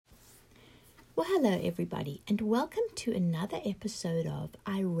Well, hello everybody, and welcome to another episode of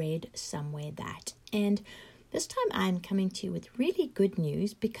I Read Somewhere That. And this time I'm coming to you with really good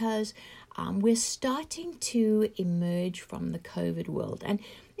news because we're starting to emerge from the COVID world. And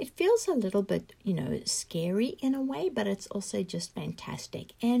it feels a little bit, scary in a way, but it's also just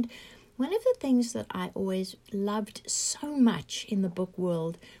fantastic. And one of the things that I always loved so much in the book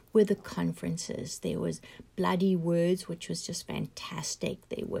world were the conferences. There was Bloody Words, which was just fantastic.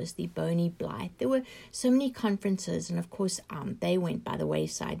 There was the Bonnie Blythe. There were so many conferences, and of course, they went by the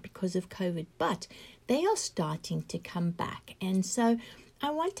wayside because of COVID, but they are starting to come back. And so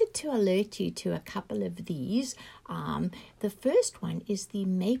I wanted to alert you to a couple of these. The first one is the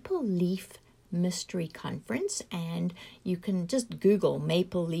Maple Leaf Mystery Conference, and you can just Google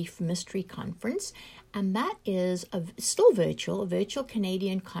Maple Leaf Mystery Conference, and that is still a virtual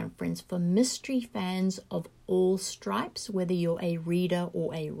Canadian conference for mystery fans of all stripes, whether you're a reader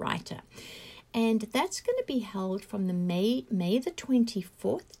or a writer. And that's going to be held from the May the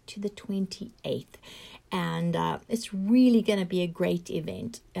 24th to the 28th. And it's really going to be a great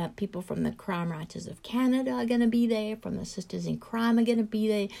event. People from the Crime Writers of Canada are going to be there. From the Sisters in Crime are going to be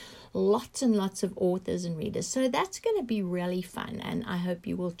there. Lots and lots of authors and readers. So that's going to be really fun. And I hope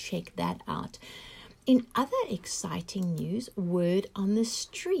you will check that out. In other exciting news, Word on the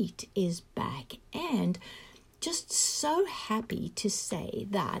Street is back. And just so happy to say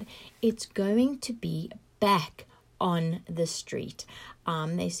that it's going to be back on the street.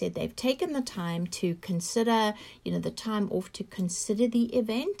 They said they've taken the time to consider, the time off to consider the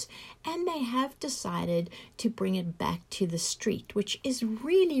event, and they have decided to bring it back to the street, which is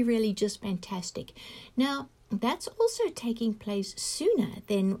really, really just fantastic. Now, that's also taking place sooner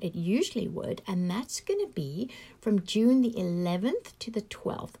than it usually would, and that's going to be from June the 11th to the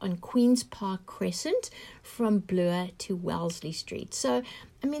 12th on Queen's Park Crescent from Bloor to Wellesley Street. So,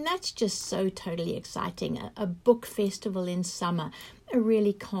 that's just so totally exciting. A book festival in summer. I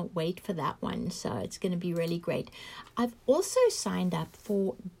really can't wait for that one. So it's going to be really great. I've also signed up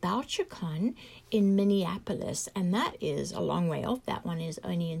for BoucherCon in Minneapolis, and that is a long way off. That one is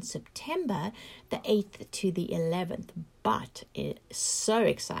only in September, the 8th to the 11th. But so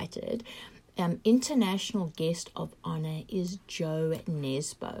excited. International guest of honor is Jo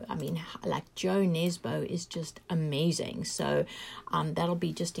Nesbø. Jo Nesbø is just amazing. So that'll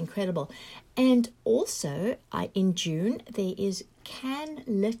be just incredible. And also in June, there is Can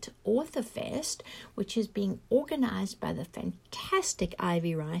Lit Author Fest, which is being organized by the fantastic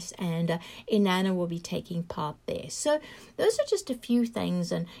Ivy Rice, and Inanna will be taking part there. So those are just a few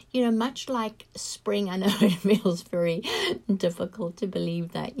things, and much like spring, I know it feels very difficult to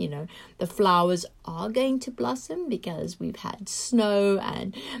believe that the flowers are going to blossom because we've had snow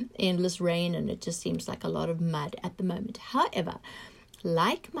and endless rain, and it just seems like a lot of mud at the moment. However,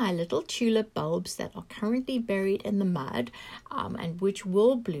 like my little tulip bulbs that are currently buried in the mud and which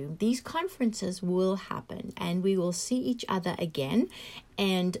will bloom, these conferences will happen and we will see each other again,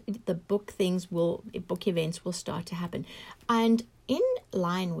 and the book events will start to happen. And in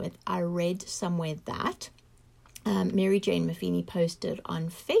line with I Read Somewhere That, Mary Jane Maffini posted on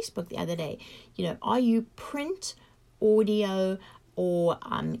Facebook the other day, are you print, audio, or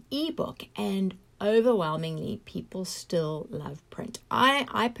ebook? And overwhelmingly, people still love print.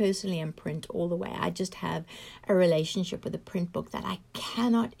 I personally am print all the way. I just have a relationship with a print book that I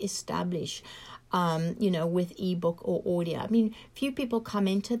cannot establish, with ebook or audio. Few people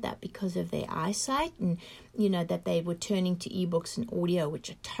commented that because of their eyesight and, that they were turning to ebooks and audio,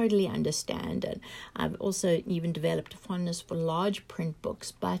 which I totally understand. And I've also even developed a fondness for large print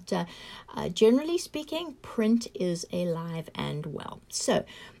books. But generally speaking, print is alive and well. So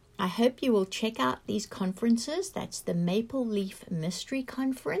I hope you will check out these conferences. That's the Maple Leaf Mystery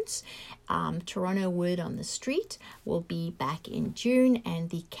Conference. Toronto Word on the Street will be back in June,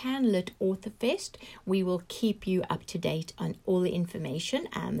 and the Can Lit Author Fest, we will keep you up to date on all the information,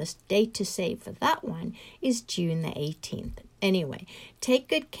 and the date to save for that one is June the 18th. Anyway, take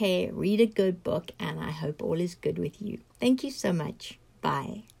good care, read a good book, and I hope all is good with you. Thank you so much.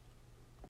 Bye.